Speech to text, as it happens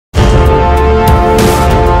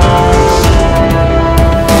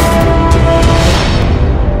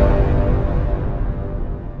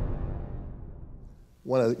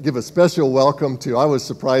give a special welcome to, I was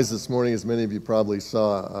surprised this morning, as many of you probably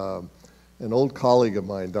saw, an old colleague of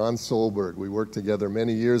mine, Don Solberg. We worked together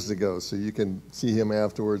many years ago, so you can see him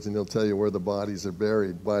afterwards and he'll tell you where the bodies are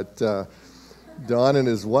buried. But Don and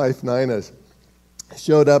his wife, Nina,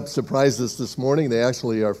 showed up, surprised us this morning. They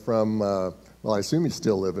actually are from, well, I assume you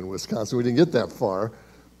still live in Wisconsin. We didn't get that far,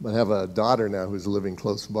 but have a daughter now who's living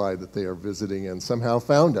close by that they are visiting and somehow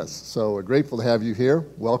found us. So we're grateful to have you here.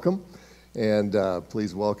 Welcome. And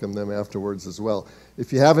please welcome them afterwards as well.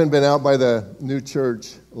 If you haven't been out by the new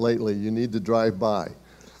church lately, you need to drive by.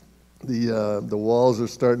 The walls are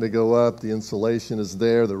starting to go up, the insulation is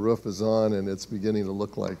there, the roof is on, and it's beginning to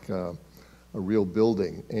look like a real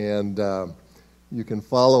building. And you can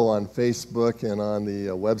follow on Facebook and on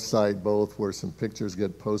the website both, where some pictures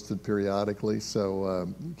get posted periodically, so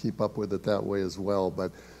keep up with it that way as well.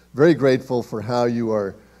 But very grateful for how you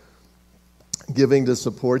are giving to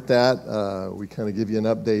support that. We kind of give you an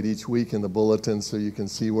update each week in the bulletin so you can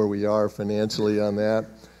see where we are financially on that.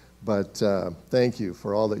 But thank you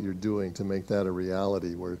for all that you're doing to make that a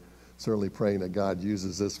reality. We're certainly praying that God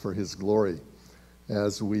uses this for His glory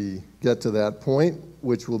as we get to that point,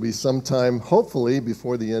 which will be sometime, hopefully,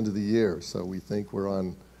 before the end of the year. So we think we're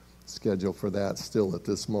on schedule for that still at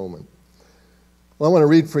this moment. Well, I want to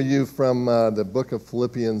read for you from the book of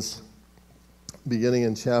Philippians, beginning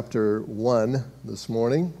in chapter 1 this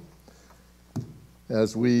morning.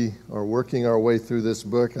 As we are working our way through this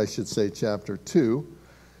book, I should say chapter 2,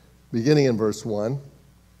 beginning in verse 1.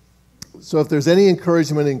 So if there's any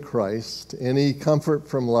encouragement in Christ, any comfort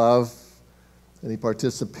from love, any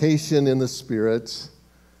participation in the Spirit,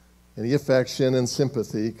 any affection and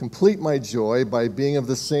sympathy, complete my joy by being of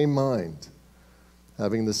the same mind,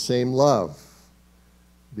 having the same love,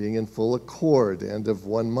 being in full accord and of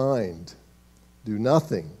one mind. Do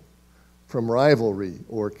nothing from rivalry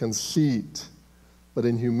or conceit, but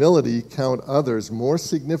in humility count others more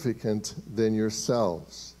significant than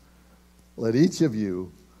yourselves. Let each of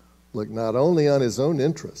you look not only on his own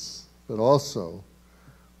interests, but also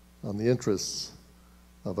on the interests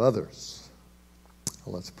of others.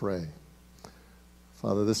 Let's pray.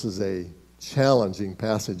 Father, this is a challenging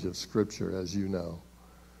passage of Scripture, as you know.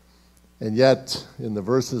 And yet, in the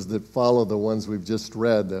verses that follow the ones we've just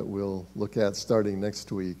read that we'll look at starting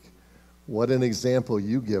next week, what an example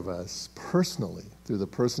you give us personally through the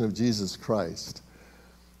person of Jesus Christ,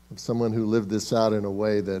 of someone who lived this out in a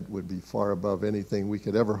way that would be far above anything we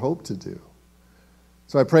could ever hope to do.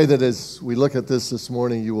 So I pray that as we look at this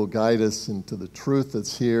morning, you will guide us into the truth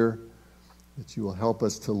that's here, that you will help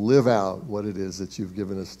us to live out what it is that you've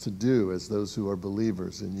given us to do as those who are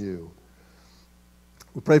believers in you.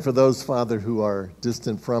 We pray for those, Father, who are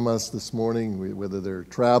distant from us this morning, whether they're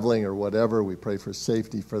traveling or whatever. We pray for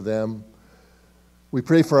safety for them. We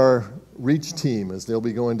pray for our Reach team as they'll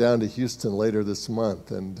be going down to Houston later this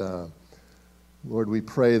month. And Lord, we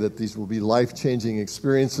pray that these will be life-changing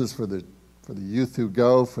experiences for the youth who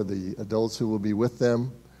go, for the adults who will be with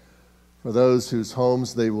them, for those whose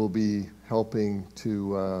homes they will be helping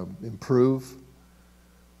to improve.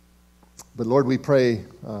 But Lord, we pray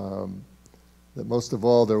that most of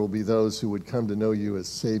all there will be those who would come to know you as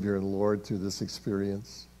Savior and Lord through this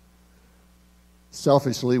experience.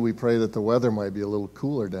 Selfishly, we pray that the weather might be a little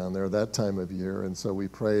cooler down there that time of year, and so we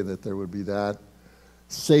pray that there would be that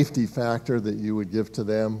safety factor that you would give to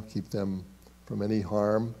them, keep them from any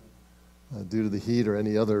harm due to the heat or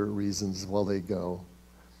any other reasons while they go.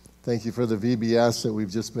 Thank you for the VBS that we've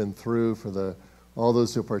just been through, for all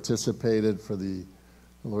those who participated, for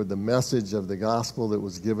Lord, the message of the gospel that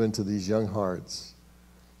was given to these young hearts.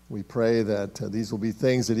 We pray that these will be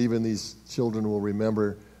things that even these children will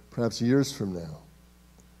remember perhaps years from now.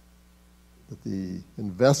 That the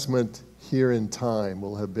investment here in time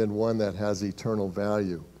will have been one that has eternal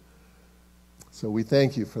value. So we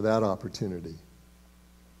thank you for that opportunity.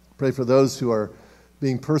 Pray for those who are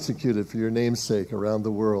being persecuted for your name's sake around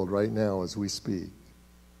the world right now as we speak.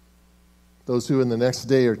 Those who in the next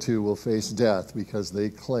day or two will face death because they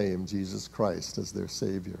claim Jesus Christ as their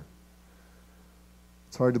Savior.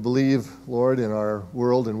 It's hard to believe, Lord, in our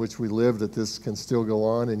world in which we live that this can still go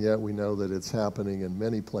on, and yet we know that it's happening in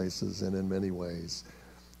many places and in many ways.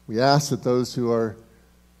 We ask that those who are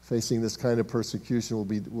facing this kind of persecution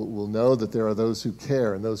will know that there are those who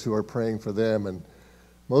care and those who are praying for them, and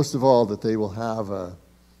most of all that they will have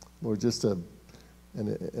Lord, just an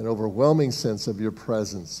overwhelming sense of your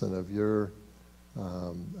presence and of your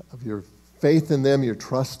faith in them, your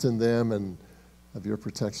trust in them, and of your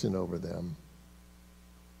protection over them.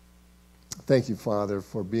 Thank you, Father,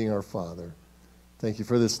 for being our Father. Thank you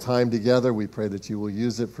for this time together. We pray that you will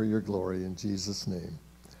use it for your glory in Jesus' name.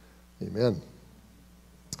 Amen.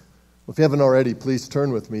 If you haven't already, please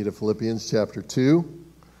turn with me to Philippians chapter 2. You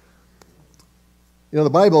know, the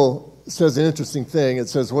Bible says an interesting thing. It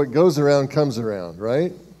says, what goes around comes around,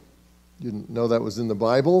 right? You didn't know that was in the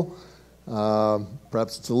Bible.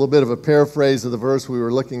 Perhaps it's a little bit of a paraphrase of the verse we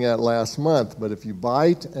were looking at last month. But if you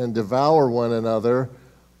bite and devour one another,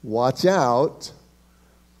 watch out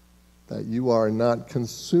that you are not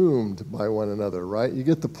consumed by one another, right? You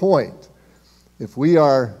get the point. If we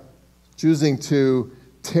are choosing to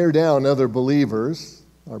tear down other believers,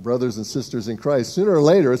 our brothers and sisters in Christ, sooner or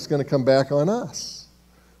later it's going to come back on us.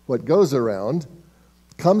 What goes around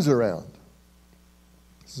comes around.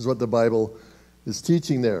 This is what the Bible is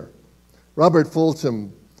teaching there. Robert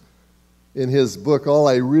Fulton, in his book, All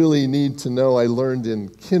I Really Need to Know I Learned in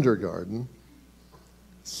Kindergarten,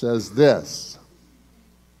 says this.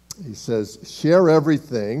 He says, share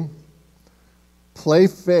everything, play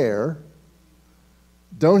fair,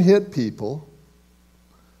 don't hit people,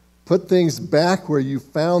 put things back where you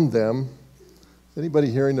found them. Is anybody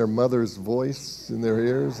hearing their mother's voice in their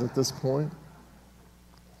ears at this point?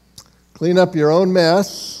 Clean up your own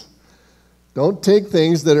mess. Don't take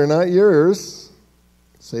things that are not yours.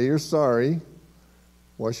 Say you're sorry.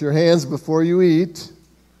 Wash your hands before you eat.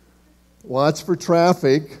 Watch for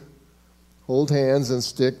traffic. Hold hands and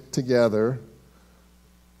stick together.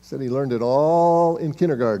 He said he learned it all in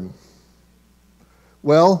kindergarten.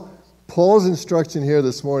 Well, Paul's instruction here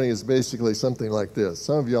this morning is basically something like this.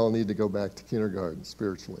 Some of y'all need to go back to kindergarten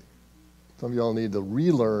spiritually. Some of y'all need to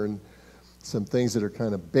relearn some things that are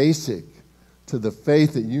kind of basic to the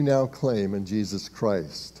faith that you now claim in Jesus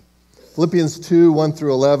Christ. Philippians 2, 1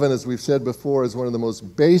 through 11, as we've said before, is one of the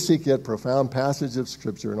most basic yet profound passages of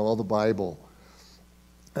Scripture in all the Bible.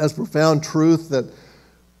 It has profound truth that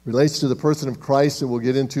relates to the person of Christ that we'll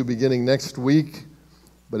get into beginning next week.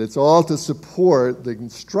 But it's all to support the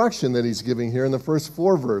instruction that he's giving here in the first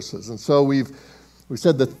 4 verses. And so we've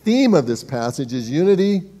said the theme of this passage is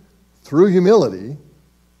unity through humility.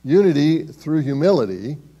 Unity through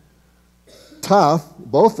humility. Tough,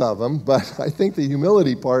 both of them, but I think the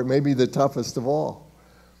humility part may be the toughest of all.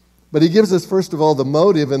 But he gives us, first of all, the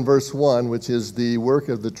motive in verse 1, which is the work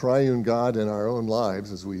of the triune God in our own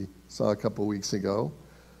lives, as we saw a couple weeks ago.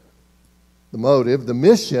 The motive, the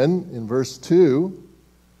mission in verse 2,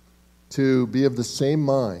 to be of the same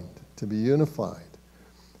mind, to be unified.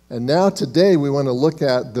 And now today we want to look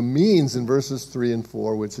at the means in verses 3 and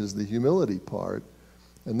 4, which is the humility part,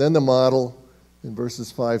 and then the model in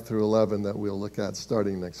verses 5 through 11 that we'll look at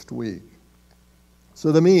starting next week.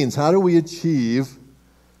 So the means, how do we achieve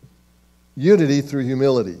unity through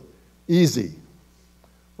humility? Easy.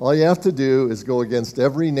 All you have to do is go against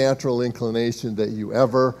every natural inclination that you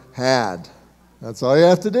ever had. That's all you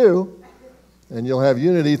have to do. And you'll have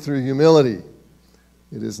unity through humility.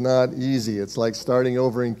 It is not easy. It's like starting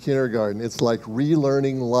over in kindergarten. It's like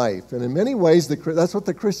relearning life. And in many ways, that's what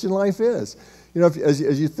the Christian life is. You know, as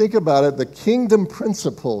you think about it, the kingdom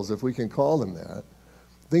principles, if we can call them that,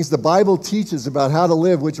 things the Bible teaches about how to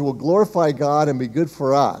live, which will glorify God and be good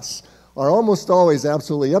for us, are almost always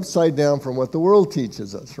absolutely upside down from what the world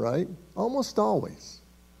teaches us, right? Almost always.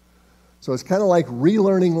 So it's kind of like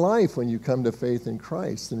relearning life when you come to faith in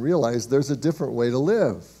Christ and realize there's a different way to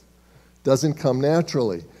live. It doesn't come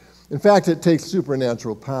naturally. In fact, it takes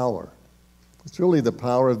supernatural power. It's really the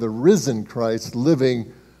power of the risen Christ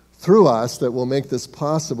living through us that will make this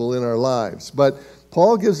possible in our lives. But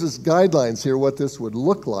Paul gives us guidelines here what this would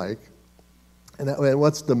look like and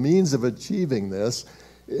what's the means of achieving this.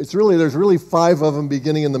 There's really 5 of them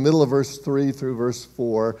beginning in the middle of verse 3 through verse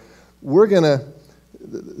 4.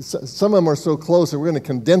 Some of them are so close that we're going to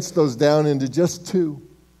condense those down into just two,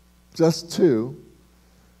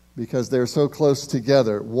 because they're so close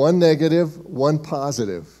together. 1 negative, 1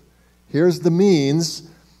 positive. Here's the means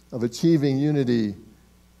of achieving unity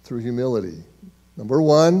through humility. Number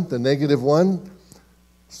 1, the negative one,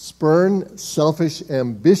 spurn selfish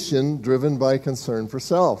ambition driven by concern for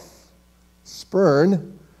self.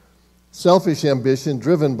 Spurn selfish ambition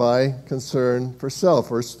driven by concern for self.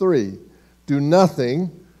 Verse 3. Do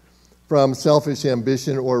nothing from selfish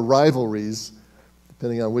ambition or rivalries,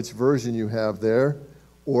 depending on which version you have there,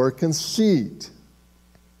 or conceit.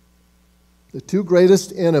 The 2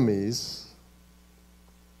 greatest enemies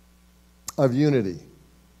of unity.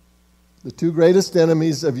 The 2 greatest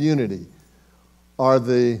enemies of unity are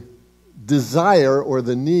the desire or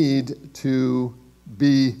the need to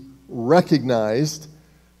be recognized,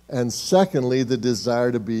 and secondly, the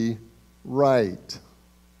desire to be right.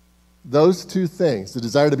 Those 2 things, the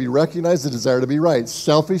desire to be recognized, the desire to be right,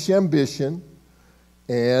 selfish ambition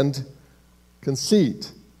and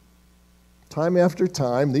conceit. Time after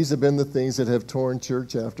time, these have been the things that have torn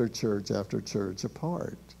church after church after church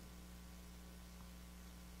apart.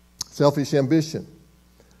 Selfish ambition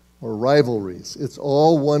or rivalries. It's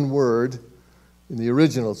all one word in the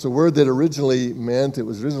original. It's a word that originally meant, it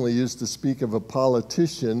was originally used to speak of a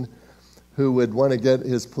politician who would want to get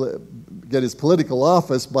his political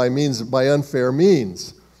office by unfair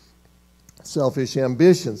means. Selfish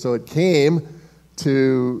ambition. So it came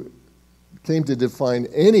to define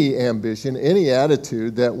any ambition, any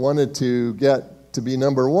attitude that wanted to get to be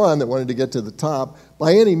number one, that wanted to get to the top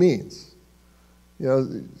by any means. You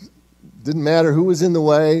know, didn't matter who was in the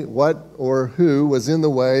way, what or who was in the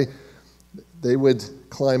way, they would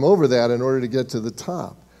climb over that in order to get to the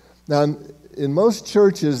top. Now, in most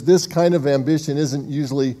churches, this kind of ambition isn't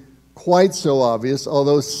usually quite so obvious,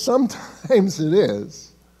 although sometimes it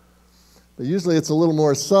is. But usually it's a little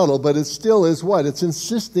more subtle, but it still is what? It's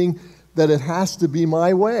insisting that it has to be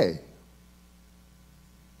my way.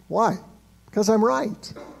 Why? Because I'm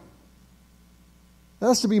right. It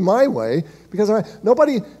has to be my way because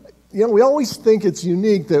nobody, we always think it's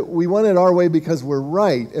unique that we want it our way because we're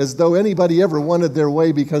right, as though anybody ever wanted their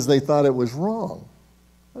way because they thought it was wrong.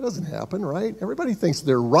 That doesn't happen, right? Everybody thinks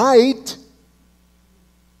they're right.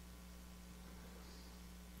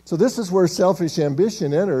 So this is where selfish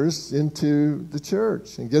ambition enters into the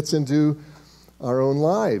church and gets into our own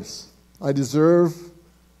lives. I deserve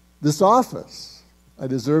this office. I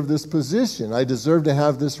deserve this position. I deserve to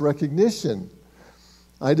have this recognition.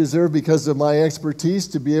 I deserve, because of my expertise,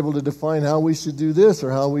 to be able to define how we should do this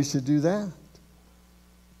or how we should do that.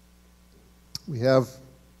 We have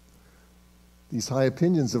these high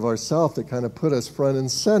opinions of ourselves that kind of put us front and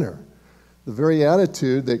center. The very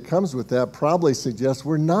attitude that comes with that probably suggests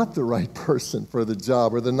we're not the right person for the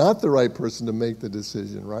job, or they're not the right person to make the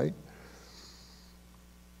decision, right?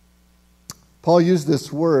 Paul used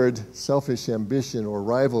this word, selfish ambition or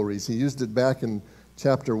rivalries. He used it back in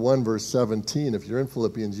chapter 1, verse 17. If you're in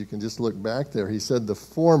Philippians, you can just look back there. He said the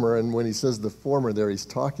former, and when he says the former there, he's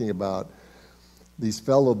talking about these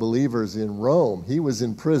fellow believers in Rome. He was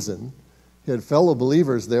in prison. He had fellow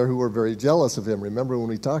believers there who were very jealous of him. Remember when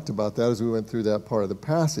we talked about that as we went through that part of the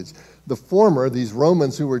passage. The former, these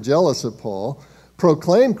Romans who were jealous of Paul,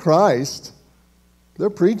 proclaimed Christ.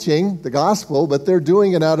 They're preaching the gospel, but they're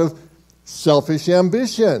doing it out of selfish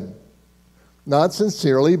ambition. Not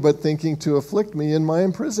sincerely, but thinking to afflict me in my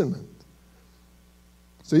imprisonment.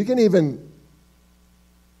 So you can even,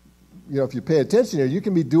 if you pay attention here, you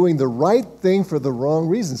can be doing the right thing for the wrong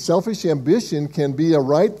reason. Selfish ambition can be a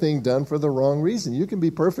right thing done for the wrong reason. You can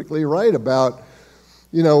be perfectly right about,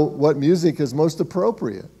 what music is most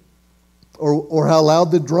appropriate, or how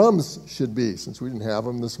loud the drums should be, since we didn't have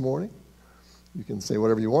them this morning. You can say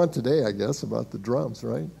whatever you want today, I guess, about the drums,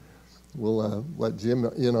 right? We'll let Jim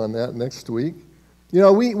in on that next week.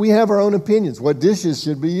 We have our own opinions. What dishes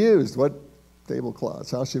should be used? What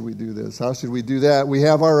tablecloths? How should we do this? How should we do that? We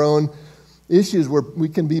have our own issues where we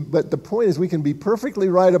can be, but the point is we can be perfectly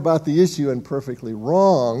right about the issue and perfectly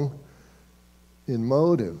wrong in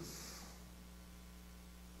motive,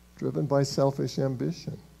 driven by selfish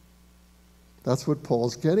ambition. That's what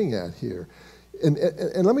Paul's getting at here. And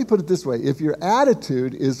let me put it this way. If your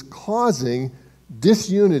attitude is causing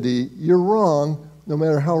disunity, you're wrong no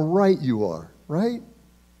matter how right you are, right?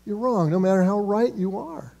 You're wrong no matter how right you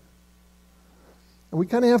are. And we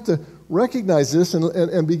kind of have to recognize this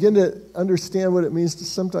and begin to understand what it means to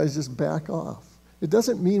sometimes just back off. It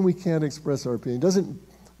doesn't mean we can't express our opinion. It doesn't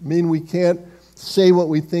mean we can't say what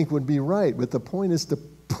we think would be right. But the point is to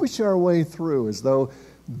push our way through as though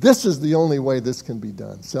this is the only way this can be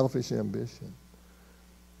done. Selfish ambition.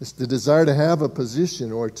 It's the desire to have a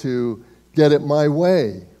position or to get it my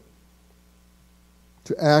way,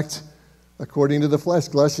 to act according to the flesh.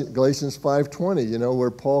 Galatians 5:20, where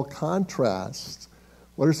Paul contrasts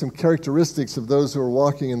what are some characteristics of those who are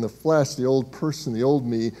walking in the flesh, the old person, the old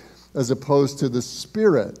me, as opposed to the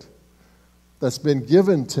Spirit that's been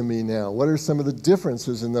given to me now. What are some of the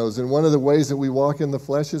differences in those? And one of the ways that we walk in the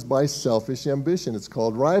flesh is by selfish ambition. It's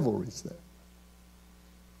called rivalries there.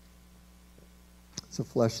 It's a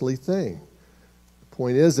fleshly thing.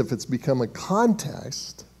 Point is, if it's become a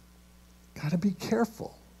contest, got to be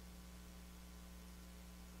careful.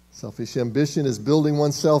 Selfish ambition is building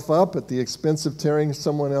oneself up at the expense of tearing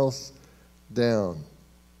someone else down.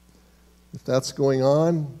 If that's going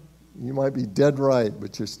on, you might be dead right,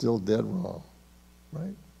 but you're still dead wrong,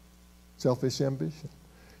 right? Selfish ambition.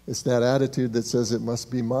 It's that attitude that says it must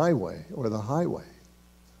be my way or the highway.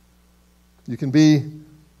 You can be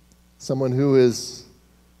someone who is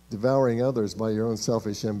devouring others by your own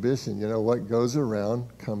selfish ambition. What goes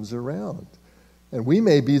around comes around. And we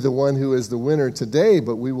may be the one who is the winner today,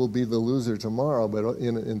 but we will be the loser tomorrow. But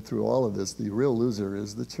through all of this, the real loser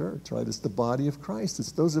is the church, right? It's the body of Christ.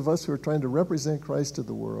 It's those of us who are trying to represent Christ to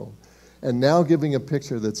the world. And now giving a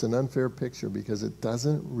picture that's an unfair picture because it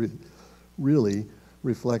doesn't really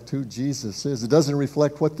reflect who Jesus is. It doesn't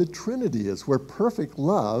reflect what the Trinity is, where perfect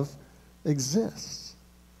love exists.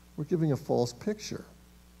 We're giving a false picture.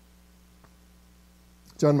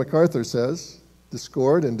 John MacArthur says,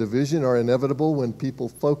 discord and division are inevitable when people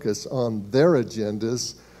focus on their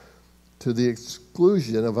agendas to the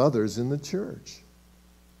exclusion of others in the church.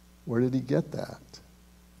 Where did he get that?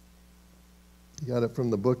 He got it from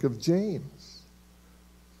the book of James.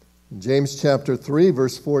 In James chapter 3,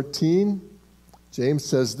 verse 14, James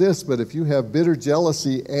says this, "But if you have bitter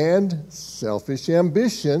jealousy and selfish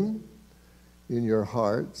ambition in your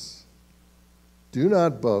hearts, do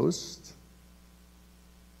not boast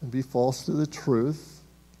and be false to the truth."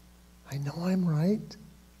 I know I'm right.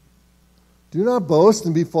 Do not boast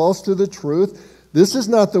and be false to the truth. This is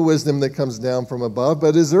not the wisdom that comes down from above,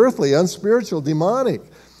 but is earthly, unspiritual, demonic.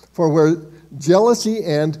 For where jealousy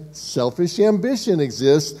and selfish ambition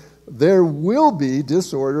exist, there will be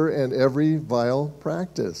disorder and every vile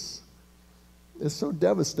practice. It's so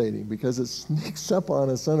devastating because it sneaks up on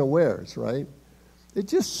us unawares, right? It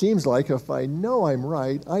just seems like if I know I'm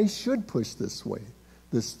right, I should push this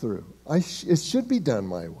through. It should be done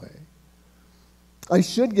my way. I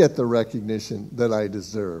should get the recognition that I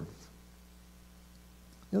deserve.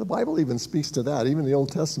 The Bible even speaks to that, even in the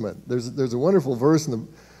Old Testament. There's a wonderful verse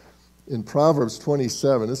in Proverbs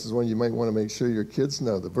 27. This is one you might want to make sure your kids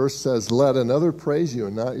know. The verse says, "Let another praise you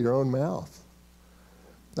and not your own mouth."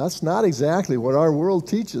 That's not exactly what our world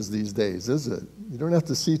teaches these days, is it? You don't have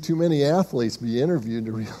to see too many athletes be interviewed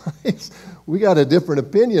to realize we got a different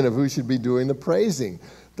opinion of who should be doing the praising.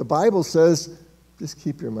 The Bible says, just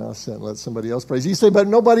keep your mouth shut and let somebody else praise. You say, but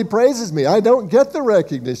nobody praises me. I don't get the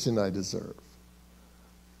recognition I deserve.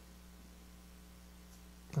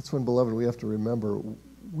 That's when, beloved, we have to remember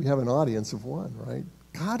we have an audience of one, right?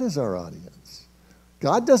 God is our audience.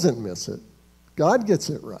 God doesn't miss it. God gets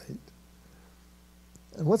it right.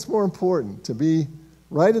 And what's more important, to be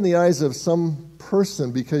right in the eyes of some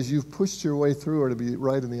person because you've pushed your way through, or to be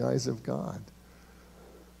right in the eyes of God?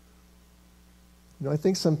 I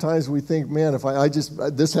think sometimes we think, man, if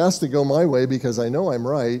this has to go my way because I know I'm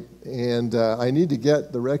right, and I need to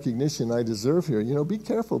get the recognition I deserve here. Be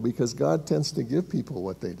careful, because God tends to give people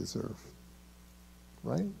what they deserve,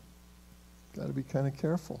 right? Got to be kind of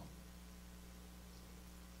careful.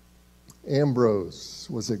 Ambrose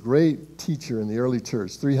was a great teacher in the early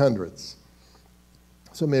church, 300s.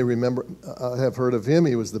 Some may have heard of him.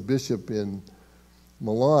 He was the bishop in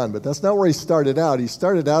Milan, but that's not where he started out. He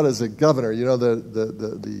started out as a governor.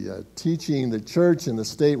 The teaching, the church, and the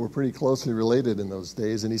state were pretty closely related in those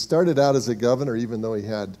days. And he started out as a governor, even though he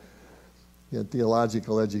had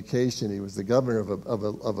theological education. He was the governor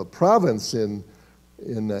of a province in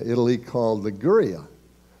Italy called Liguria.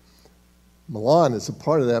 Milan is a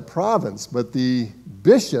part of that province, but the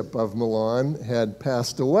bishop of Milan had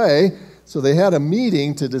passed away, so they had a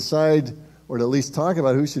meeting to decide, or to at least talk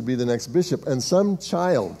about, who should be the next bishop. And some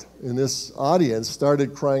child in this audience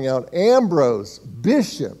started crying out, "Ambrose,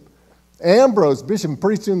 bishop! Ambrose, bishop!" And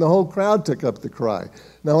pretty soon the whole crowd took up the cry.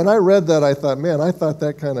 Now, when I read that, I thought, man, I thought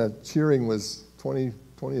that kind of cheering was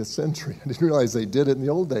 20th century. I didn't realize they did it in the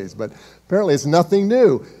old days, but apparently it's nothing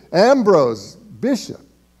new. Ambrose, bishop.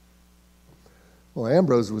 Well,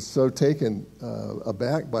 Ambrose was so taken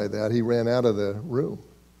aback by that, he ran out of the room.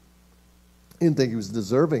 He didn't think he was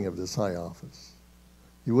deserving of this high office.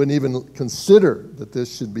 He wouldn't even consider that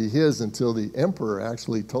this should be his until the emperor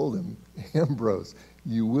actually told him, "Ambrose,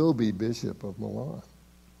 you will be bishop of Milan."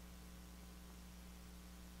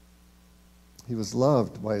 He was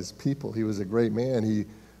loved by his people. He was a great man. He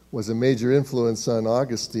was a major influence on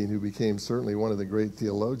Augustine, who became certainly one of the great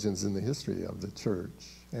theologians in the history of the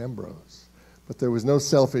church, Ambrose. But there was no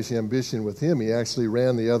selfish ambition with him. He actually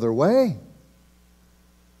ran the other way.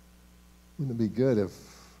 Wouldn't it be good if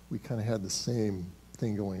we kind of had the same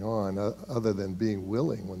thing going on, other than being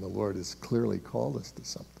willing when the Lord has clearly called us to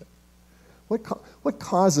something? What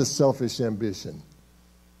causes selfish ambition?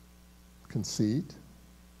 Conceit,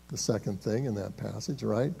 the second thing in that passage,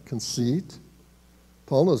 right? Conceit.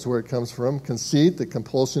 Paul knows where it comes from. Conceit, the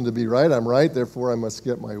compulsion to be right. I'm right, therefore I must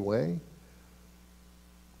get my way.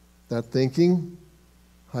 That thinking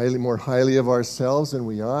more highly of ourselves than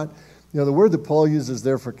we ought. The word that Paul uses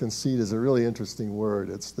there for conceit is a really interesting word.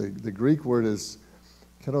 It's the Greek word is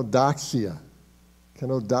kenodoxia.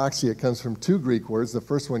 Kenodoxia comes from two Greek words. The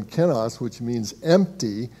first one, kenos, which means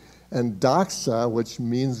empty, and doxa, which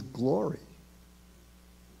means glory.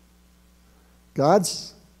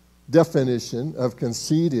 God's definition of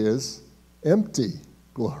conceit is empty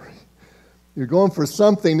glory. You're going for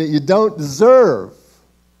something that you don't deserve.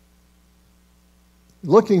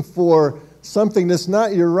 Looking for something that's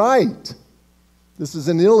not your right. This is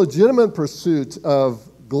an illegitimate pursuit of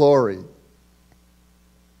glory.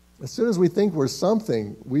 As soon as we think we're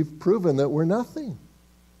something, we've proven that we're nothing.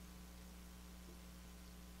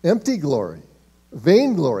 Empty glory.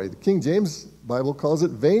 Vainglory. The King James Bible calls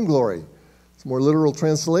it vainglory. It's a more literal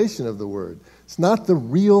translation of the word. It's not the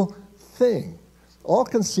real thing. All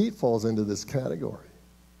conceit falls into this category.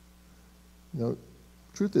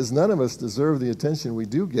 Truth is, none of us deserve the attention we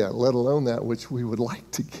do get, let alone that which we would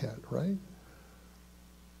like to get, right?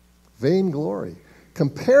 Vainglory.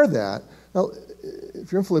 Compare that. Now,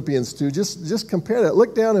 if you're in Philippians 2, just compare that.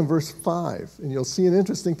 Look down in verse 5, and you'll see an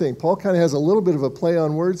interesting thing. Paul kind of has a little bit of a play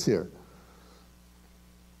on words here.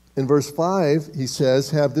 In verse 5, he says,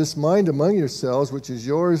 "Have this mind among yourselves, which is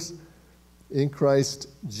yours in Christ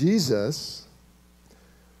Jesus,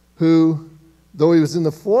 who, though he was in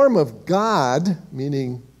the form of God,"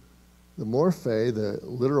 meaning the morphe, the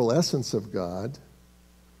literal essence of God,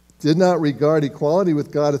 "did not regard equality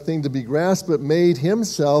with God a thing to be grasped, but made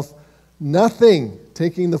himself nothing,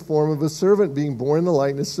 taking the form of a servant, being born in the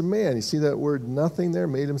likeness of man." You see that word nothing there?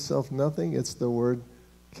 Made himself nothing? It's the word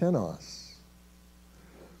kenos.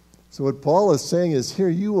 So what Paul is saying is, here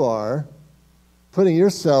you are, putting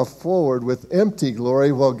yourself forward with empty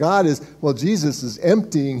glory, while Jesus is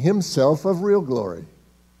emptying himself of real glory.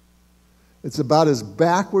 It's about as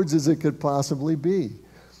backwards as it could possibly be.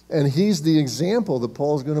 And he's the example that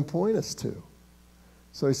Paul's going to point us to.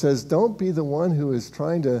 So he says, don't be the one who is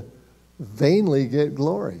trying to vainly get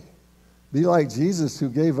glory. Be like Jesus, who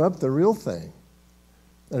gave up the real thing.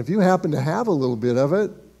 And if you happen to have a little bit of it,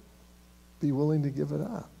 be willing to give it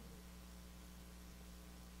up.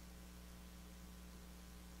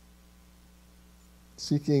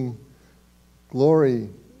 Seeking glory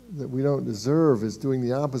that we don't deserve is doing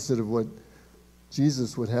the opposite of what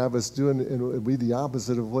Jesus would have us do, and it would be the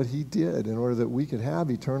opposite of what he did in order that we could have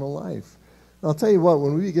eternal life. And I'll tell you what,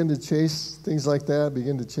 when we begin to chase things like that,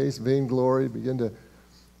 begin to chase vainglory, begin to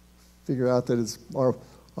figure out that it's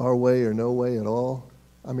our way or no way at all,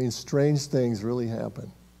 strange things really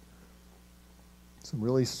happen.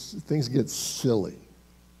 Things get silly.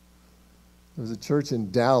 There was a church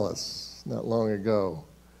in Dallas not long ago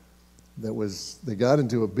they got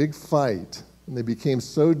into a big fight, and they became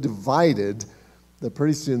so divided that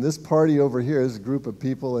pretty soon this party over here, this group of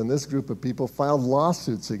people, and this group of people filed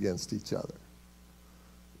lawsuits against each other.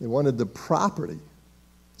 They wanted the property.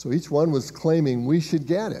 So each one was claiming we should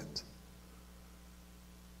get it.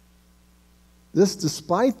 This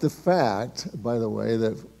despite the fact, by the way,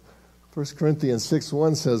 that 1 Corinthians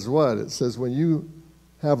 6:1 says what? It says, when you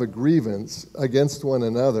have a grievance against one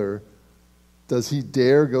another, does he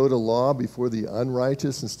dare go to law before the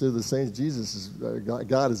unrighteous instead of the saints?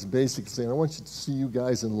 God is basically saying, I want you to see you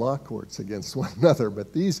guys in law courts against one another.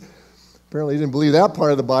 But these apparently didn't believe that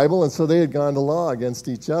part of the Bible, and so they had gone to law against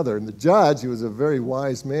each other. And the judge, who was a very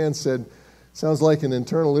wise man, said, sounds like an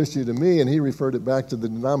internal issue to me, and he referred it back to the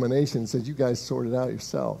denomination and said, you guys sort it out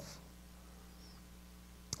yourself.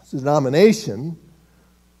 So the denomination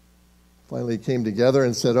finally came together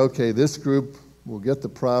and said, okay, this group will get the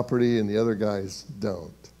property and the other guys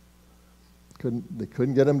don't. They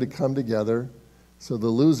couldn't get them to come together, so the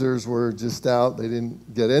losers were just out. They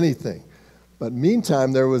didn't get anything. But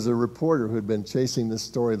meantime, there was a reporter who had been chasing this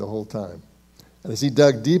story the whole time. And as he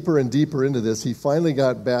dug deeper and deeper into this, he finally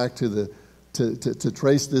got back to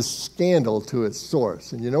trace this scandal to its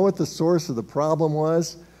source. And you know what the source of the problem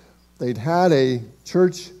was? They'd had a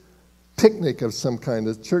church picnic of some kind,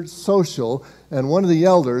 a church social, and one of the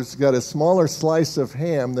elders got a smaller slice of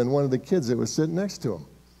ham than one of the kids that was sitting next to him.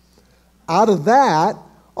 Out of that,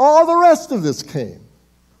 all the rest of this came.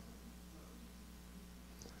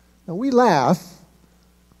 Now we laugh,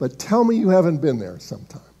 but tell me you haven't been there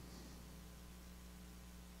sometime.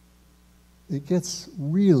 It gets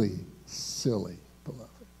really silly, beloved.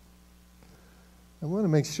 I want to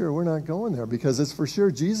make sure we're not going there, because it's for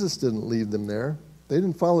sure Jesus didn't lead them there. They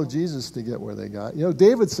didn't follow Jesus to get where they got. You know,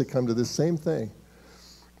 David succumbed to this same thing.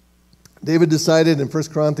 David decided in 1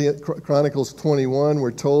 Chronicles 21,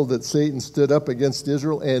 we're told that Satan stood up against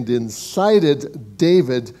Israel and incited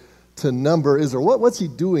David to number Israel. What's he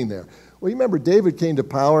doing there? Well, you remember David came to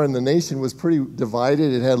power and the nation was pretty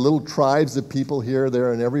divided. It had little tribes of people here,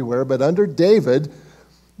 there, and everywhere. But under David,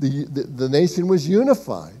 the nation was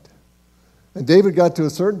unified. And David got to a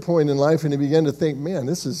certain point in life and he began to think, man,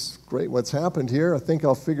 this is great what's happened here. I think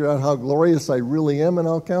I'll figure out how glorious I really am and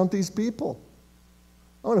I'll count these people.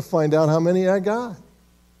 I want to find out how many I got.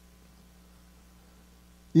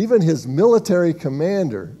 Even his military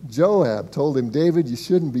commander, Joab, told him, David, you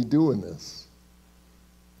shouldn't be doing this.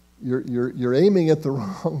 You're aiming at the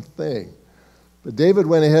wrong thing. But David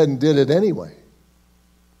went ahead and did it anyway.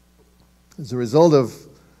 As a result of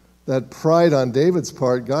that pride on David's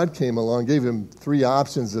part, God came along, gave him 3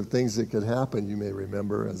 options of things that could happen, you may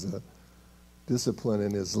remember, as a discipline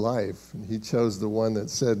in his life. And he chose the one that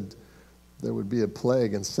said there would be a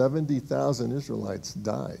plague, and 70,000 Israelites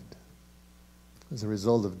died as a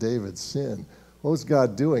result of David's sin. What was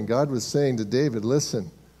God doing? God was saying to David,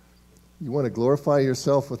 listen, you want to glorify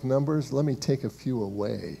yourself with numbers? Let me take a few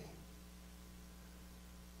away.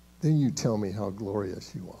 Then you tell me how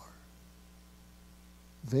glorious you are.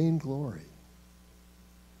 Vainglory.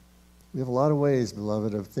 We have a lot of ways,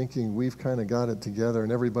 beloved, of thinking we've kind of got it together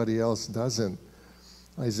and everybody else doesn't.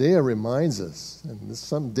 Isaiah reminds us, and this is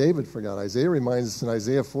something David forgot. Isaiah reminds us in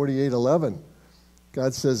Isaiah 48:11.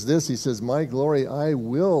 God says this, he says, my glory I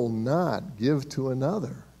will not give to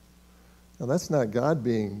another. Now that's not God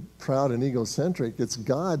being proud and egocentric. It's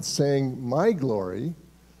God saying my glory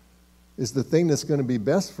is the thing that's going to be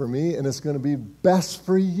best for me, and it's going to be best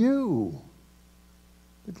for you.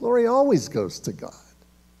 The glory always goes to God.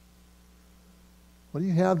 What do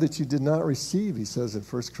you have that you did not receive, he says in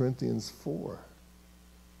 1 Corinthians 4.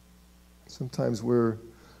 Sometimes we're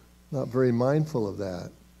not very mindful of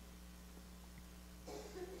that.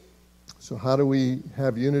 So how do we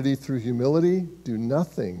have unity through humility? Do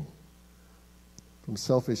nothing from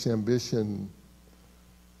selfish ambition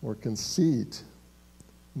or conceit.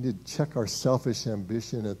 We need to check our selfish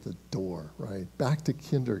ambition at the door, right? Back to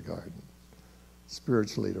kindergarten,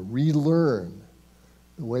 spiritually, to relearn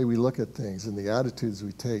the way we look at things and the attitudes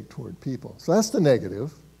we take toward people. So that's the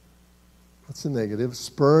negative. That's the negative.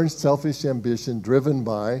 Spurned selfish ambition driven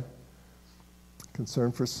by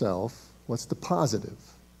concern for self. What's the positive?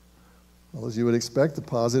 Well, as you would expect, the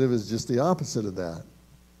positive is just the opposite of that.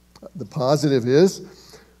 The positive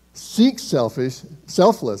is seek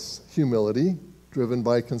selfless humility driven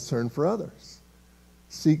by concern for others.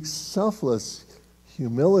 Seek selfless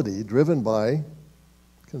humility driven by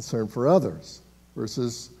concern for others.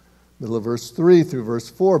 Middle of verse 3 through verse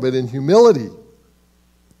 4. But in humility,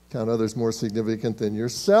 count others more significant than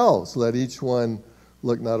yourselves. Let each one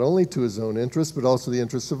look not only to his own interests, but also the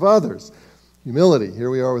interests of others. Humility,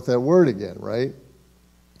 here we are with that word again, right?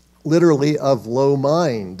 Literally, of low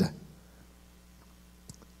mind.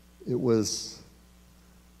 It was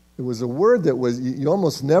a word that you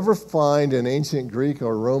almost never find in ancient Greek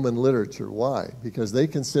or Roman literature. Why? Because they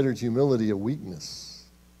considered humility a weakness,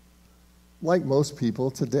 like most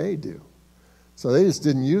people today do. So they just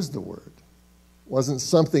didn't use the word. It wasn't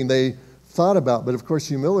something they thought about. But of course,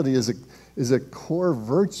 humility is a core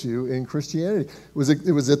virtue in Christianity.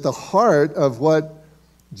 It was at the heart of what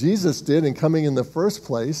Jesus did in coming in the first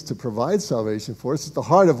place to provide salvation for us. It's the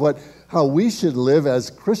heart of how we should live as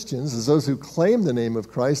Christians, as those who claim the name of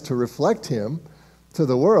Christ, to reflect him to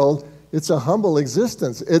the world. It's a humble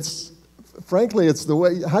existence. Frankly, it's the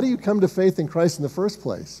way. How do you come to faith in Christ in the first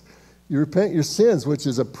place? You repent your sins, which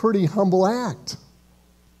is a pretty humble act.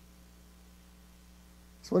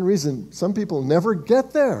 It's one reason some people never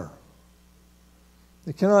get there.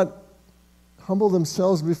 They cannot humble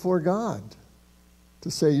themselves before God. To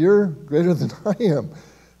say, you're greater than I am.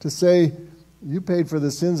 To say, you paid for the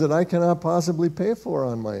sins that I cannot possibly pay for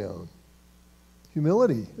on my own.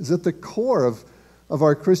 Humility is at the core of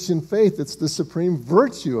our Christian faith. It's the supreme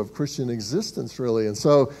virtue of Christian existence, really. And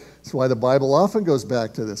so that's why the Bible often goes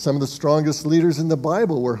back to this. Some of the strongest leaders in the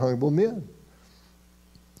Bible were humble men.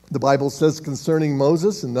 The Bible says concerning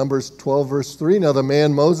Moses in Numbers 12, verse 3, now the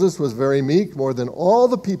man Moses was very meek, more than all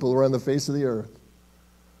the people who were on the face of the earth.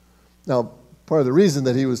 Now, part of the reason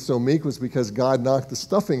that he was so meek was because God knocked the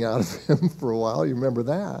stuffing out of him for a while. You remember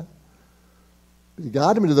that. But he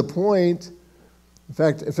got him to the point, in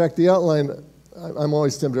fact, the outline, I'm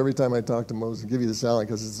always tempted every time I talk to Moses to give you this outline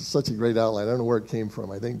because it's such a great outline. I don't know where it came from.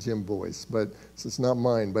 I think Jim Boyce, but it's not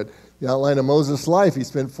mine. But the outline of Moses' life, he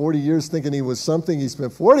spent 40 years thinking he was something. He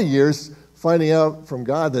spent 40 years finding out from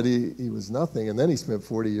God that he was nothing. And then he spent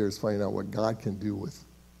 40 years finding out what God can do with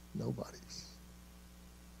nobodies.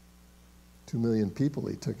 2 million people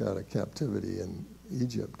he took out of captivity in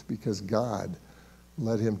Egypt because God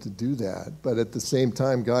led him to do that. But at the same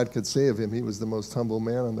time, God could say of him, he was the most humble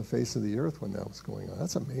man on the face of the earth when that was going on.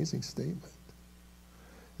 That's an amazing statement.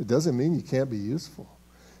 It doesn't mean you can't be useful.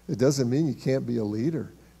 It doesn't mean you can't be a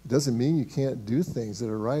leader. It doesn't mean you can't do things that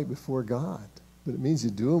are right before God. But it means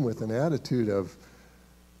you do them with an attitude of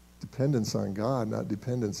dependence on God, not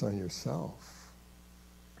dependence on yourself.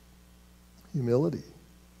 Humility.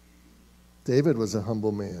 David was a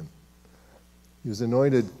humble man. He was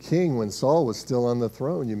anointed king when Saul was still on the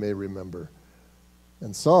throne, you may remember.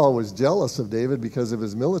 And Saul was jealous of David because of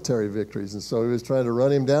his military victories, and so he was trying to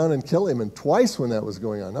run him down and kill him. And twice when that was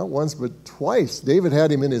going on, not once, but twice, David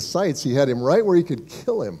had him in his sights. He had him right where he could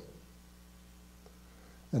kill him.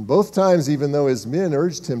 And both times, even though his men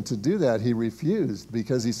urged him to do that, he refused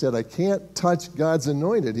because he said, I can't touch God's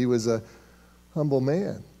anointed. He was a humble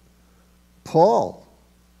man. Paul,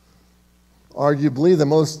 arguably the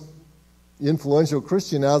most influential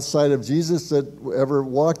Christian outside of Jesus that ever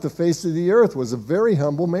walked the face of the earth, was a very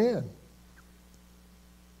humble man.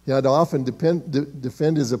 He had to often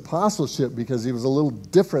defend his apostleship because he was a little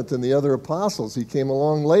different than the other apostles. He came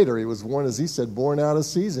along later. He was one, as he said, born out of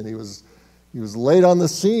season. He was late on the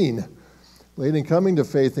scene, late in coming to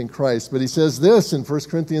faith in Christ. But he says this in 1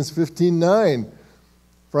 Corinthians 15:9,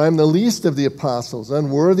 for I am the least of the apostles,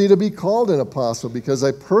 unworthy to be called an apostle, because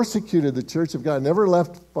I persecuted the church of God. Never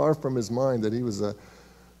left far from his mind that he was a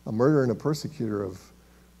murderer and a persecutor of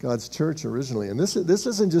God's church originally. And this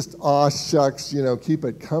isn't just, aw, shucks, keep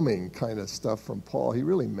it coming kind of stuff from Paul. He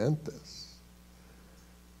really meant this.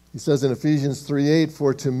 He says in Ephesians 3:8,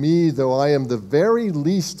 for to me, though I am the very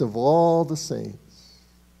least of all the saints.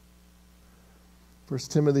 1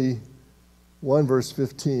 Timothy 1 verse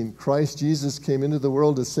 15, Christ Jesus came into the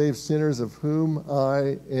world to save sinners, of whom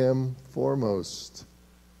I am foremost.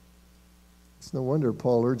 It's no wonder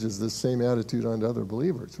Paul urges this same attitude onto other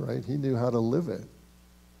believers, right? He knew how to live it.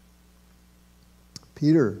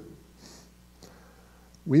 Peter,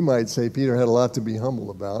 we might say Peter had a lot to be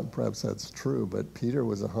humble about. Perhaps that's true, but Peter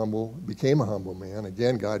became a humble man.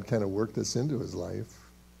 Again, God kind of worked this into his life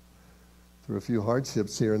through a few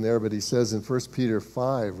hardships here and there, but he says in 1 Peter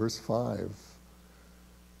 5, verse 5,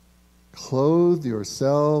 clothe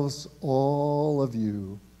yourselves, all of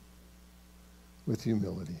you, with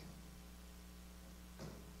humility.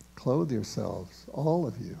 Clothe yourselves, all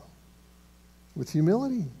of you, with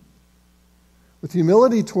humility. With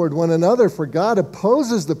humility toward one another, for God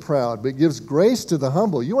opposes the proud, but gives grace to the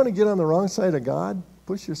humble. You want to get on the wrong side of God?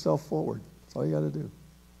 Push yourself forward. That's all you got to do.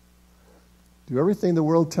 Do everything the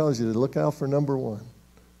world tells you to look out for number one,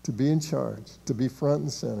 to be in charge, to be front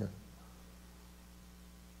and center.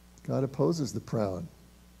 God opposes the proud.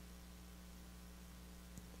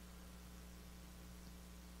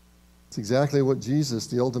 It's exactly what Jesus,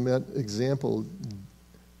 the ultimate example,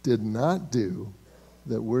 did not do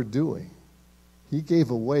that we're doing. He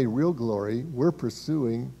gave away real glory. We're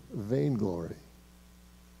pursuing vainglory.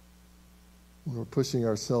 We're pushing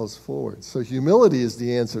ourselves forward. So humility is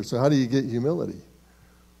the answer. So how do you get humility?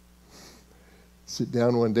 Sit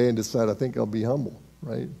down one day and decide, I think I'll be humble,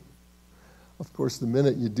 right? Of course, the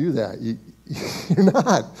minute you do that, you're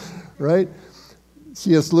not, right?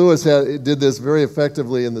 C.S. Lewis did this very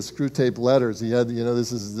effectively in the Screw Tape Letters. He had,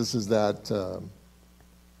 this is that,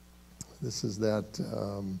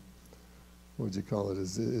 what would you call it?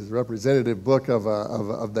 His representative book of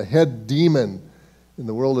the head demon in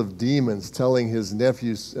the world of demons, telling his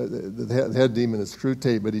nephews, the head demon is Screw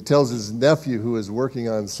Tape, but he tells his nephew who is working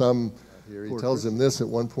on some, he tells him this at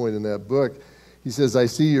one point in that book. He says, I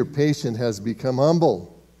see your patient has become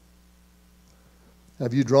humble.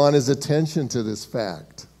 Have you drawn his attention to this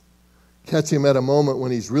fact? Catch him at a moment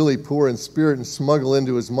when he's really poor in spirit and smuggle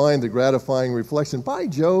into his mind the gratifying reflection, by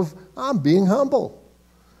Jove, I'm being humble.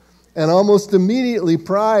 And almost immediately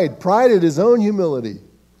pride at his own humility,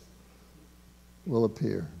 will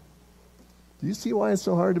appear. Do you see why it's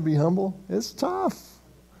so hard to be humble? It's tough.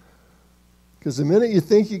 Because the minute you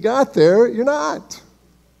think you got there, you're not.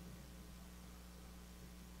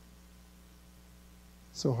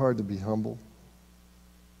 So hard to be humble.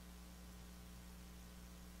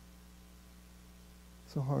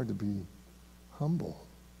 So hard to be humble.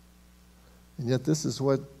 And yet this is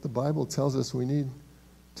what the Bible tells us we need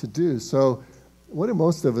to do. So what do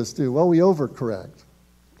most of us do? Well, we overcorrect.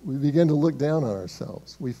 We begin to look down on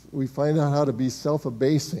ourselves. We find out how to be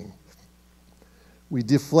self-abasing. We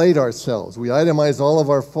deflate ourselves. We itemize all of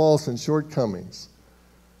our faults and shortcomings.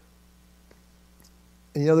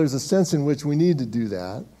 And there's a sense in which we need to do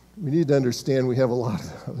that. We need to understand we have a lot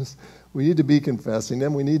of those. We need to be confessing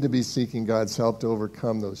them. We need to be seeking God's help to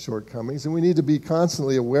overcome those shortcomings. And we need to be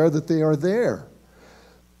constantly aware that they are there.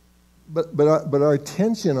 But our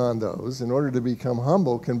attention on those, in order to become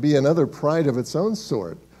humble, can be another pride of its own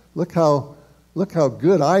sort. Look how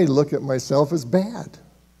good I look at myself as bad.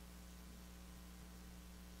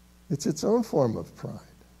 It's its own form of pride.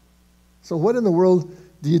 So what in the world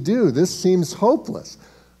do you do? This seems hopeless.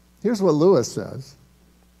 Here's what Lewis says.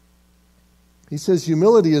 He says,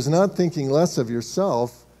 humility is not thinking less of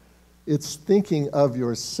yourself. It's thinking of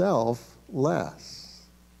yourself less.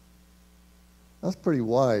 That's pretty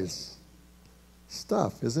wise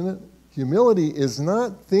stuff, isn't it? Humility is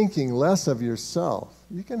not thinking less of yourself.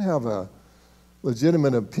 You can have a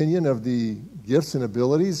legitimate opinion of the gifts and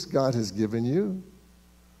abilities God has given you.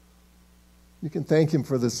 You can thank Him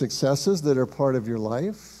for the successes that are part of your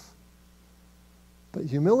life. But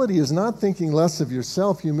humility is not thinking less of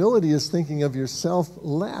yourself. Humility is thinking of yourself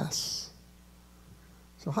less.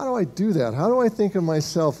 So how do I do that? How do I think of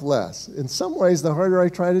myself less? In some ways, the harder I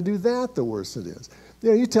try to do that, the worse it is.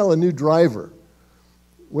 You tell a new driver,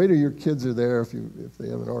 wait till your kids are there if they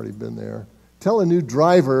haven't already been there. Tell a new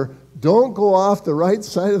driver, don't go off the right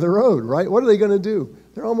side of the road, right? What are they going to do?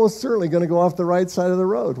 They're almost certainly going to go off the right side of the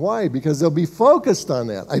road. Why? Because they'll be focused on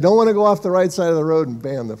that. I don't want to go off the right side of the road, and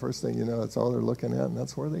bam, the first thing you know, that's all they're looking at, and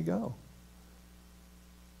that's where they go.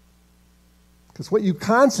 Because what you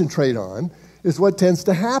concentrate on is what tends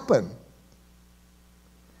to happen.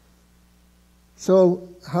 So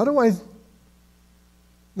how do I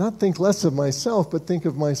not think less of myself, but think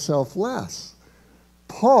of myself less?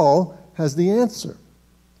 Paul has the answer.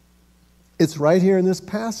 It's right here in this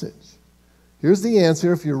passage. Here's the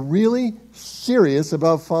answer if you're really serious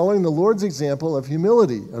about following the Lord's example of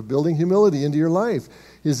humility, of building humility into your life.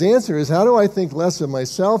 His answer is, how do I think less of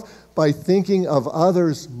myself? By thinking of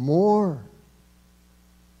others more.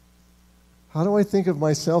 How do I think of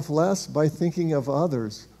myself less? By thinking of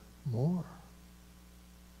others more.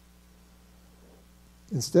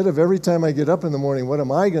 Instead of every time I get up in the morning, what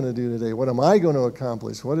am I going to do today? What am I going to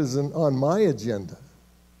accomplish? What is on my agenda?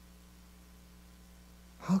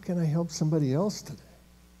 How can I help somebody else today?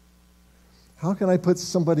 How can I put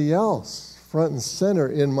somebody else front and center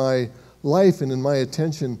in my life and in my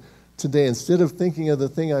attention today? Instead of thinking of the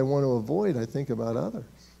thing I want to avoid, I think about others.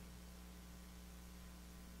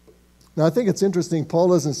 Now, I think it's interesting, Paul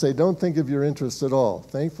doesn't say, don't think of your interests at all.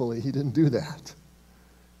 Thankfully, he didn't do that.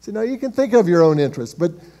 So now you can think of your own interests,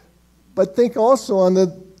 but think also on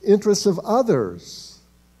the interests of others.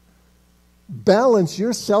 Balance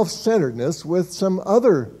your self-centeredness with some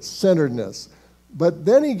other-centeredness. But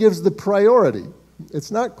then he gives the priority.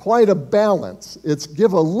 It's not quite a balance. It's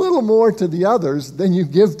give a little more to the others than you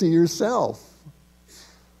give to yourself.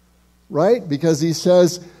 Right? Because he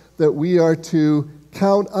says that we are to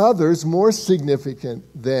count others more significant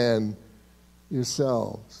than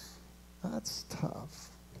yourselves. That's tough.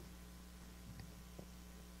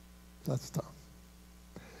 That's tough.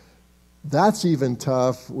 That's even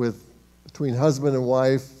tough between husband and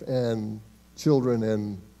wife and children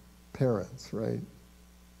and parents, right?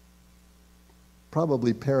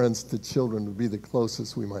 Probably parents to children would be the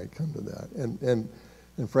closest we might come to that. And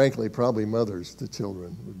frankly, probably mothers to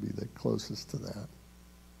children would be the closest to that.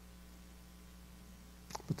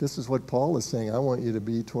 But this is what Paul is saying. I want you to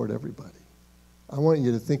be toward everybody. I want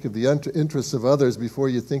you to think of the interests of others before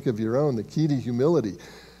you think of your own. The key to humility.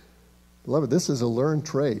 Beloved, this is a learned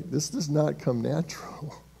trait. This does not come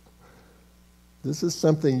natural. This is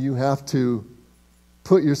something you have to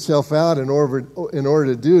put yourself out in order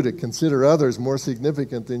to do, to consider others more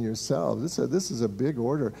significant than yourself. This is a big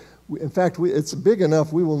order. In fact, it's big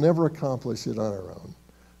enough we will never accomplish it on our own.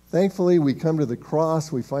 Thankfully, we come to the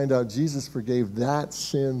cross. We find out Jesus forgave that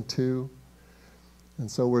sin too.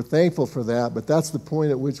 And so we're thankful for that. But that's the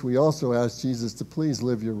point at which we also ask Jesus to please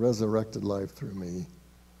live your resurrected life through me.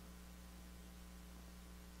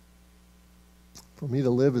 For me to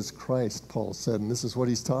live is Christ, Paul said, and this is what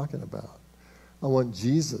he's talking about. I want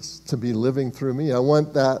Jesus to be living through me. I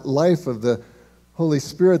want that life of the Holy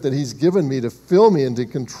Spirit that he's given me to fill me and to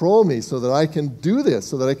control me so that I can do this,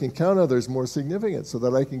 so that I can count others more significant, so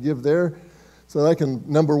that I can so that I can,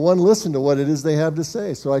 number one, listen to what it is they have to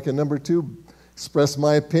say, so I can, number two, express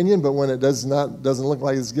my opinion, but when it doesn't look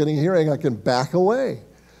like it's getting hearing, I can back away.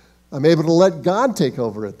 I'm able to let God take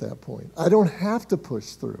over at that point. I don't have to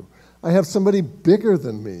push through. I have somebody bigger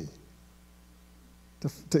than me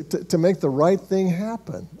to make the right thing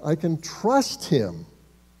happen. I can trust him.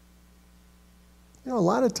 You know, a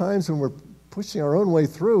lot of times when we're pushing our own way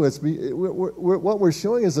through, what we're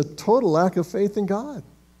showing is a total lack of faith in God.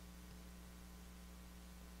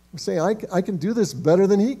 We're saying, I can do this better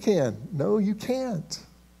than he can. No, you can't.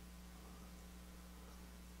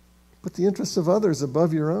 Put the interests of others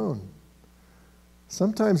above your own.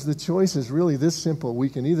 Sometimes the choice is really this simple. We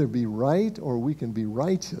can either be right or we can be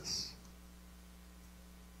righteous.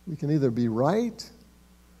 We can either be right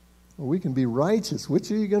or we can be righteous. Which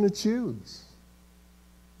are you going to choose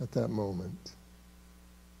at that moment?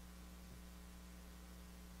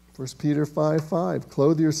 1 Peter 5:5,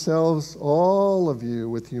 clothe yourselves, all of you,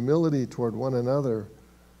 with humility toward one another,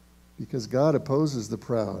 because God opposes the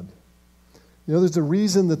proud. You know, there's a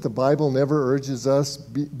reason that the Bible never urges us,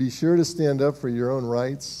 be sure to stand up for your own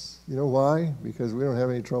rights. You know why? Because we don't have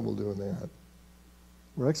any trouble doing that.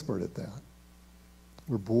 We're expert at that.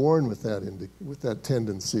 We're born with that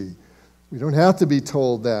tendency. We don't have to be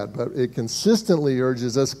told that, but it consistently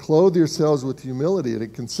urges us, clothe yourselves with humility, and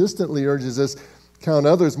it consistently urges us, count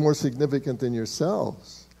others more significant than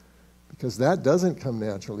yourselves, because that doesn't come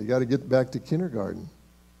naturally. You got to get back to kindergarten,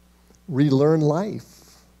 relearn life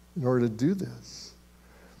in order to do this.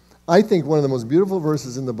 I think one of the most beautiful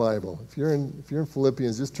verses in the Bible, if you're in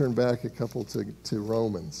Philippians, just turn back a couple to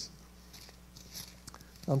Romans.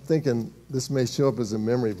 I'm thinking this may show up as a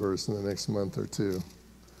memory verse in the next month or two,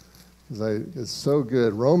 because it's so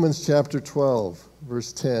good. Romans chapter 12,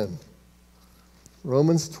 verse 10.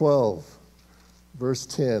 Romans 12, verse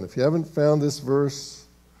 10. If you haven't found this verse,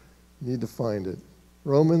 you need to find it.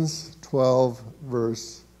 Romans 12,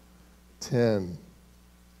 verse 10.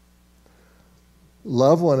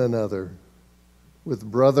 Love one another with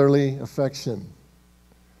brotherly affection.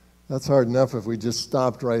 That's hard enough if we just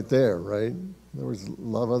stopped right there, right? In other words,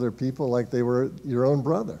 love other people like they were your own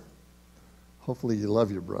brother. Hopefully you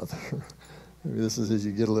love your brother. Maybe this is as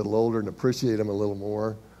you get a little older and appreciate him a little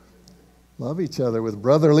more. Love each other with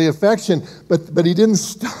brotherly affection. But he didn't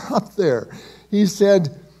stop there. He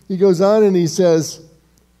goes on and he says,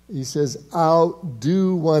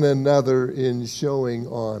 outdo one another in showing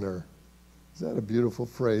honor. Is that a beautiful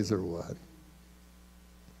phrase or what?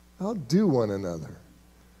 Outdo one another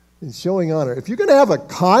in showing honor. If you're going to have a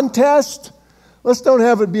contest, let's don't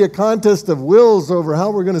have it be a contest of wills over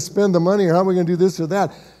how we're going to spend the money or how we're going to do this or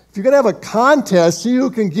that. If you're going to have a contest, see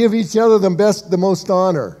who can give each other the most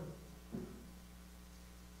honor.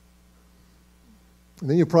 And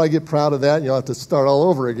then you'll probably get proud of that and you'll have to start all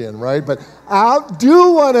over again, right? But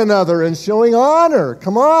outdo one another in showing honor.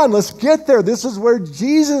 Come on, let's get there. This is where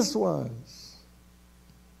Jesus was.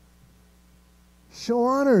 Show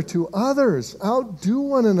honor to others. Outdo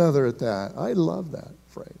one another at that. I love that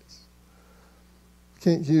phrase.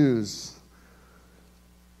 Kent Hughes,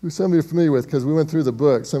 who some of you are familiar with because we went through the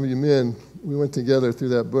book. Some of you men, we went together through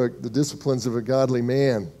that book, The Disciplines of a Godly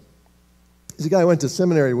Man. He's a guy I went to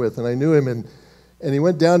seminary with, and I knew him, and he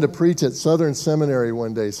went down to preach at Southern Seminary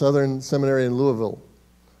one day, Southern Seminary in Louisville.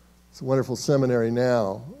 It's a wonderful seminary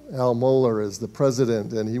now. Al Mohler is the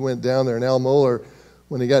president, and he went down there, and Al Mohler,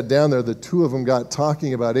 when he got down there, the two of them got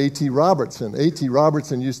talking about A.T. Robertson. A.T.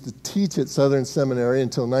 Robertson used to teach at Southern Seminary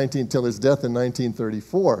until his death in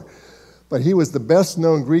 1934. But he was the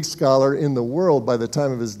best-known Greek scholar in the world by the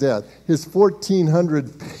time of his death. His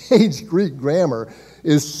 1,400-page Greek grammar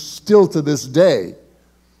is still to this day.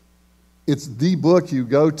 It's the book you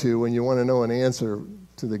go to when you want to know an answer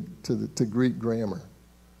to Greek grammar.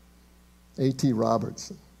 A.T.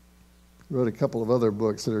 Robertson. Wrote a couple of other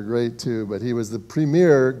books that are great too, but he was the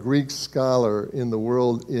premier Greek scholar in the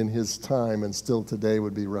world in his time and still today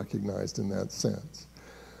would be recognized in that sense.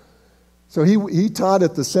 So he taught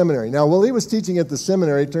at the seminary. Now, while he was teaching at the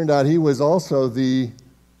seminary, it turned out he was also the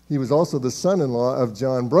son-in-law of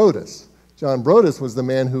John Brodus. John Brodus was the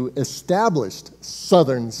man who established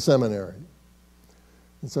Southern Seminary.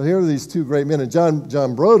 And so here are these two great men. And John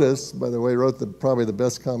Brodus, by the way, wrote probably the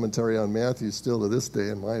best commentary on Matthew still to this day,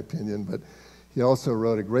 in my opinion. But he also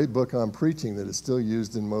wrote a great book on preaching that is still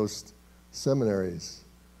used in most seminaries.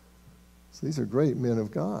 So these are great men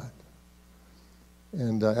of God.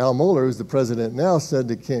 And Al Mohler, who's the president now, said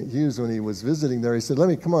to Kent Hughes when he was visiting there, he said, let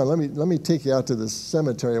me take you out to this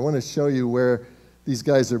cemetery. I want to show you where these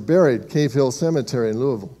guys are buried, Cave Hill Cemetery in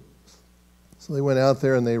Louisville. So they went out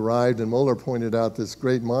there and they arrived, and Mohler pointed out this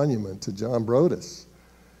great monument to John Brodus.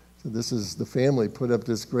 So this is the family put up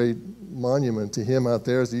this great monument to him out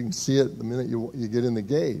there, so you can see it the minute you get in the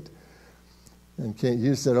gate. And Kent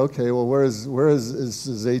Hughes said, okay, well, where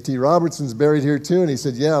is A.T. Robertson's buried here too? And he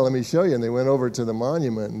said, yeah, let me show you. And they went over to the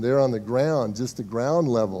monument, and there on the ground, just the ground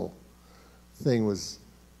level thing was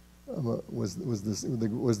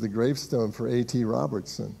the gravestone for A.T.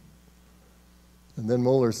 Robertson. And then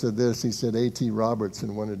Mohler said this, he said A.T.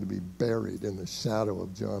 Robertson wanted to be buried in the shadow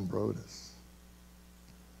of John Brodus.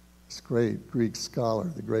 This great Greek scholar,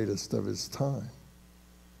 the greatest of his time,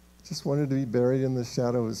 just wanted to be buried in the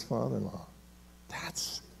shadow of his father-in-law.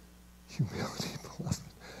 That's humility, beloved.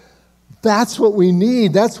 That's what we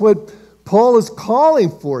need. That's what Paul is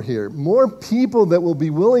calling for here. More people that will be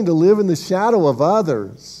willing to live in the shadow of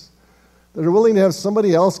others, that are willing to have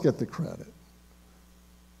somebody else get the credit.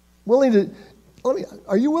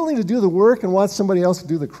 Are you willing to do the work and watch somebody else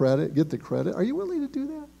get the credit? Are you willing to do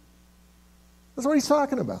that? That's what he's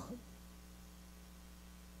talking about.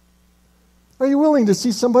 Are you willing to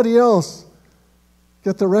see somebody else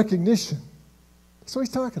get the recognition That's what he's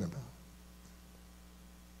talking about.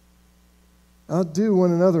 Outdo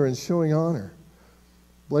one another in showing honor.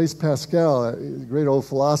 Blaise Pascal, a great old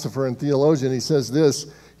philosopher and theologian, he says this.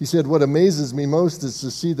 He said, what amazes me most is to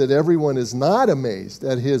see that everyone is not amazed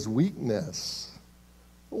at his weakness.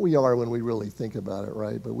 Well, we are when we really think about it,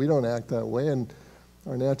 right? But we don't act that way, and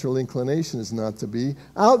our natural inclination is not to be.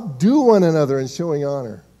 Outdo one another in showing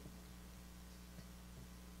honor.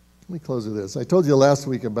 Let me close with this. I told you last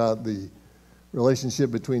week about the relationship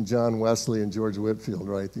between John Wesley and George Whitefield,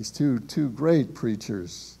 right? These two great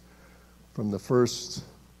preachers from the first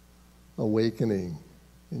awakening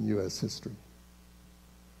in U.S. history.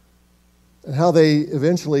 And how they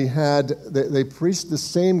eventually they preached the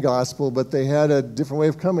same gospel, but they had a different way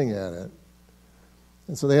of coming at it.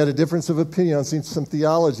 And so they had a difference of opinion on some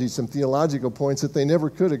theology, some theological points that they never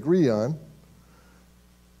could agree on.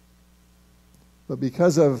 But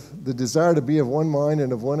because of the desire to be of one mind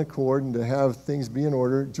and of one accord and to have things be in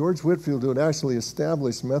order, George Whitefield, who had actually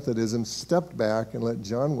established Methodism, stepped back and let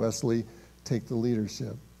John Wesley take the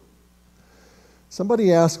leadership.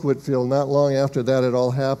 Somebody asked Whitefield not long after that it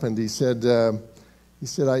all happened. He said,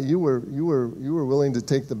 you were willing to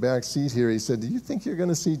take the back seat here. He said, do you think you're going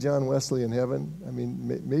to see John Wesley in heaven? I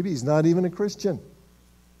mean, maybe he's not even a Christian. You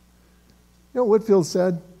know what Whitefield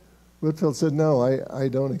said? Whitefield said, no, I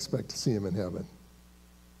don't expect to see him in heaven.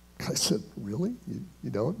 I said, really? You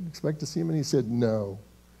don't expect to see him? And he said, no.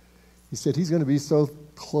 He said, he's going to be so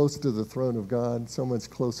close to the throne of God, so much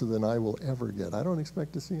closer than I will ever get. I don't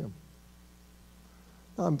expect to see him.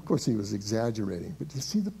 Of course, he was exaggerating, but you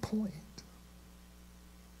see the point.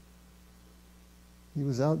 He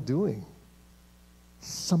was outdoing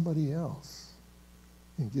somebody else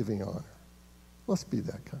in giving honor. Let's be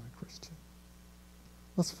that kind of Christian.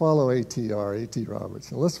 Let's follow A.T.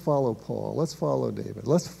 Robertson. Let's follow Paul. Let's follow David.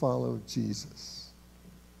 Let's follow Jesus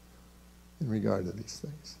in regard to these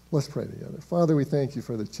things. Let's pray together. Father, we thank you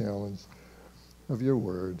for the challenge of your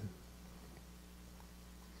word.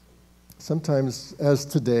 Sometimes, as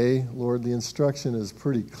today, Lord, the instruction is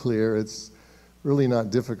pretty clear. It's really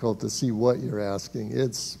not difficult to see what you're asking.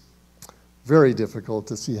 It's very difficult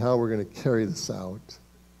to see how we're going to carry this out.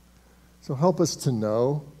 So help us to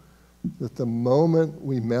know that the moment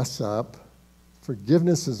we mess up,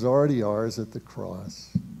 forgiveness is already ours at the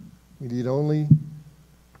cross. We need only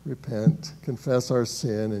repent, confess our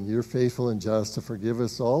sin, and you're faithful and just to forgive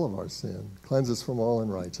us all of our sin, cleanse us from all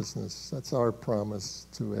unrighteousness. That's our promise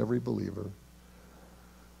to every believer.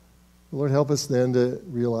 Lord, help us then to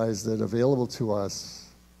realize that available to us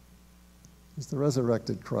is the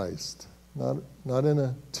resurrected Christ, not in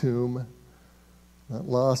a tomb, not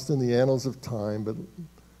lost in the annals of time, but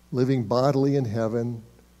living bodily in heaven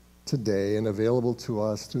today and available to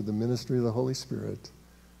us through the ministry of the Holy Spirit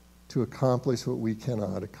to accomplish what we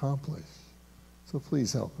cannot accomplish. So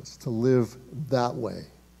please help us to live that way,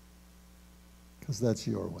 because that's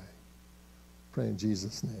your way. Pray in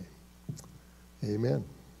Jesus' name. Amen.